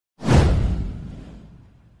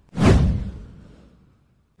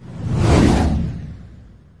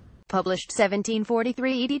published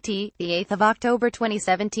 1743 EDT, the 8th of October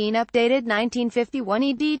 2017, updated 1951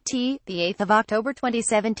 EDT, the 8th of October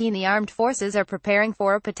 2017. The armed forces are preparing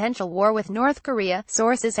for a potential war with North Korea,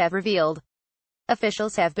 sources have revealed.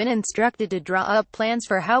 Officials have been instructed to draw up plans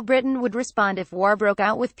for how Britain would respond if war broke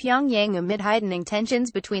out with Pyongyang amid heightening tensions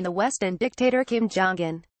between the West and dictator Kim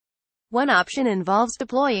Jong-un. One option involves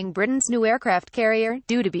deploying Britain's new aircraft carrier,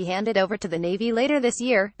 due to be handed over to the Navy later this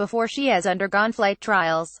year, before she has undergone flight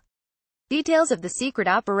trials. Details of the secret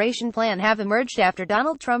operation plan have emerged after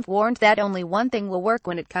Donald Trump warned that only one thing will work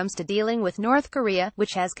when it comes to dealing with North Korea,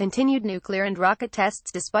 which has continued nuclear and rocket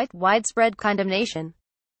tests despite widespread condemnation.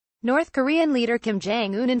 North Korean leader Kim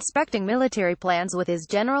Jong-un inspecting military plans with his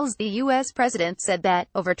generals. The U.S. president said that,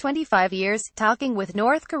 over 25 years, talking with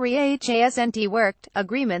North Korea hasn't worked,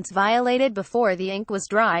 agreements violated before the ink was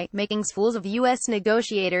dry, making fools of U.S.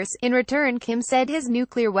 negotiators. In return, Kim said his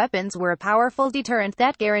nuclear weapons were a powerful deterrent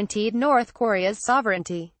that guaranteed North Korea's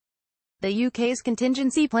sovereignty. The UK's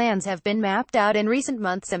contingency plans have been mapped out in recent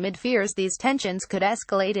months amid fears these tensions could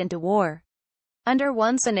escalate into war. Under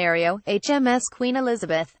one scenario, HMS Queen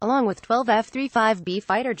Elizabeth, along with 12 F-35B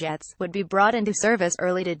fighter jets, would be brought into service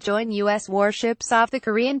early to join U.S. warships off the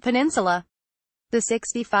Korean peninsula. The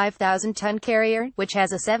 65,000-ton carrier, which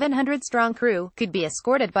has a 700-strong crew, could be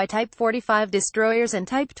escorted by Type 45 destroyers and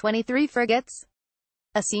Type 23 frigates.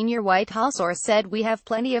 A senior Whitehall source said, "We have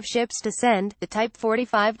plenty of ships to send, the Type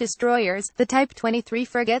 45 destroyers, the Type 23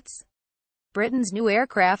 frigates." Britain's new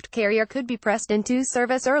aircraft carrier could be pressed into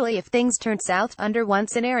service early if things turn south. Under one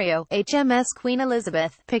scenario, HMS Queen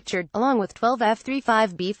Elizabeth, pictured, along with 12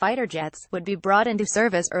 F-35B fighter jets, would be brought into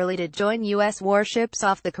service early to join U.S. warships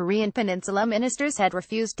off the Korean peninsula. Ministers had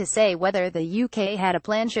refused to say whether the UK had a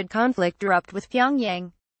plan should conflict erupt with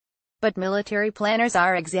Pyongyang. But military planners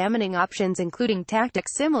are examining options including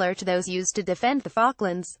tactics similar to those used to defend the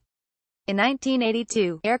Falklands. In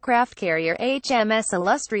 1982, aircraft carrier HMS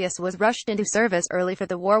Illustrious was rushed into service early for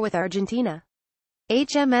the war with Argentina.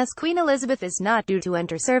 HMS Queen Elizabeth is not due to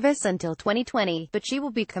enter service until 2020, but she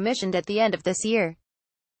will be commissioned at the end of this year.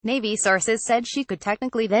 Navy sources said she could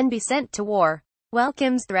technically then be sent to war. While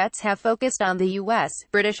Kim's threats have focused on the U.S.,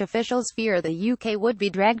 British officials fear the U.K. would be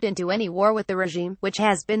dragged into any war with the regime, which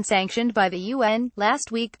has been sanctioned by the UN.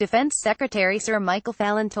 Last week, Defense Secretary Sir Michael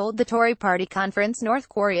Fallon told the Tory party conference North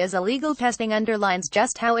Korea's illegal testing underlines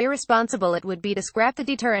just how irresponsible it would be to scrap the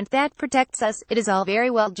deterrent that protects us. It is all very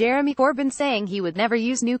well Jeremy Corbyn saying he would never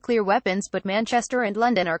use nuclear weapons, but Manchester and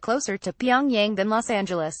London are closer to Pyongyang than Los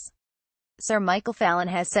Angeles. Sir Michael Fallon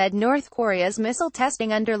has said North Korea's missile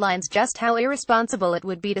testing underlines just how irresponsible it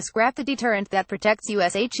would be to scrap the deterrent that protects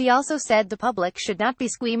us. He also said the public should not be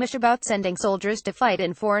squeamish about sending soldiers to fight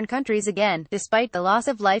in foreign countries again, despite the loss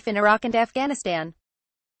of life in Iraq and Afghanistan.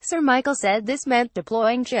 Sir Michael said this meant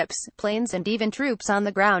deploying ships, planes and even troops on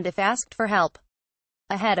the ground if asked for help.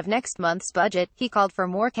 Ahead of next month's budget, he called for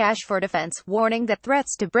more cash for defense, warning that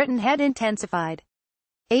threats to Britain had intensified.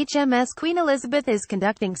 HMS Queen Elizabeth is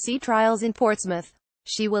conducting sea trials in Portsmouth.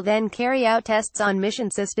 She will then carry out tests on mission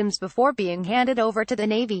systems before being handed over to the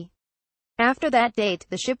Navy. After that date,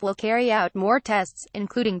 the ship will carry out more tests,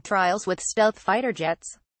 including trials with stealth fighter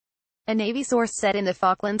jets. A Navy source said, "In the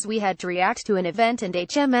Falklands we had to react to an event and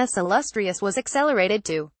HMS Illustrious was accelerated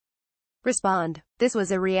to respond. This was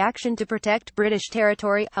a reaction to protect British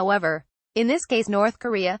territory. However, in this case North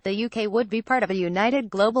Korea, the UK would be part of a united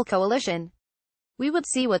global coalition. We would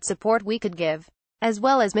see what support we could give, as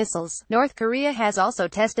well as missiles." North Korea has also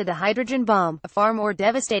tested a hydrogen bomb, a far more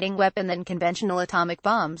devastating weapon than conventional atomic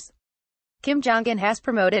bombs. Kim Jong-un has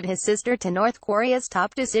promoted his sister to North Korea's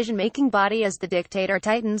top decision-making body as the dictator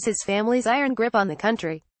tightens his family's iron grip on the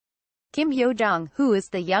country. Kim Yo-jong, who is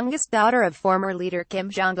the youngest daughter of former leader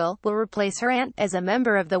Kim Jong-il, will replace her aunt as a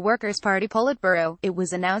member of the Workers' Party Politburo, it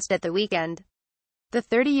was announced at the weekend. The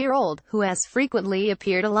 30-year-old, who has frequently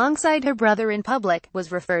appeared alongside her brother in public, was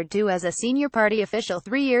referred to as a senior party official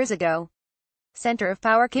 3 years ago. Center of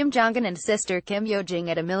power Kim Jong-un and sister Kim Yo-jong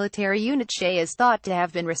at a military unit. She is thought to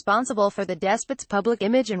have been responsible for the despot's public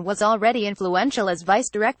image and was already influential as vice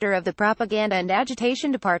director of the Propaganda and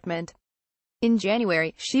Agitation Department. In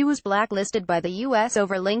January, she was blacklisted by the U.S.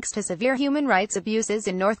 over links to severe human rights abuses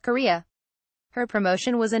in North Korea. Her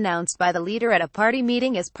promotion was announced by the leader at a party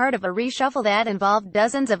meeting as part of a reshuffle that involved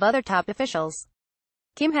dozens of other top officials.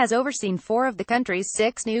 Kim has overseen 4 of the country's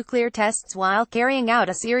 6 nuclear tests while carrying out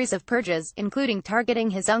a series of purges, including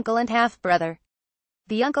targeting his uncle and half-brother.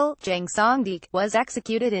 The uncle, Jang Song-deok, was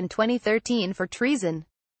executed in 2013 for treason.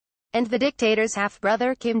 And the dictator's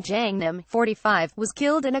half-brother Kim Jong-nam, 45, was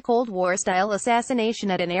killed in a Cold War-style assassination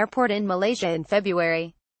at an airport in Malaysia in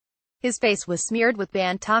February. His face was smeared with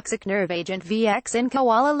banned toxic nerve agent VX in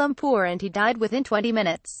Kuala Lumpur and he died within 20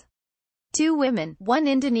 minutes. Two women, one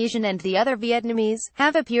Indonesian and the other Vietnamese,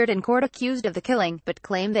 have appeared in court accused of the killing, but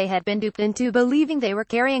claim they had been duped into believing they were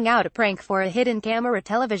carrying out a prank for a hidden camera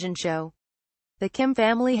television show. The Kim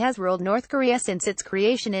family has ruled North Korea since its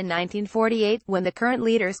creation in 1948, when the current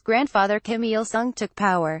leader's grandfather Kim Il-sung took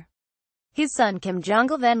power. His son Kim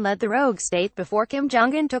Jong-il then led the rogue state before Kim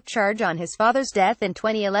Jong-un took charge on his father's death in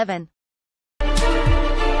 2011.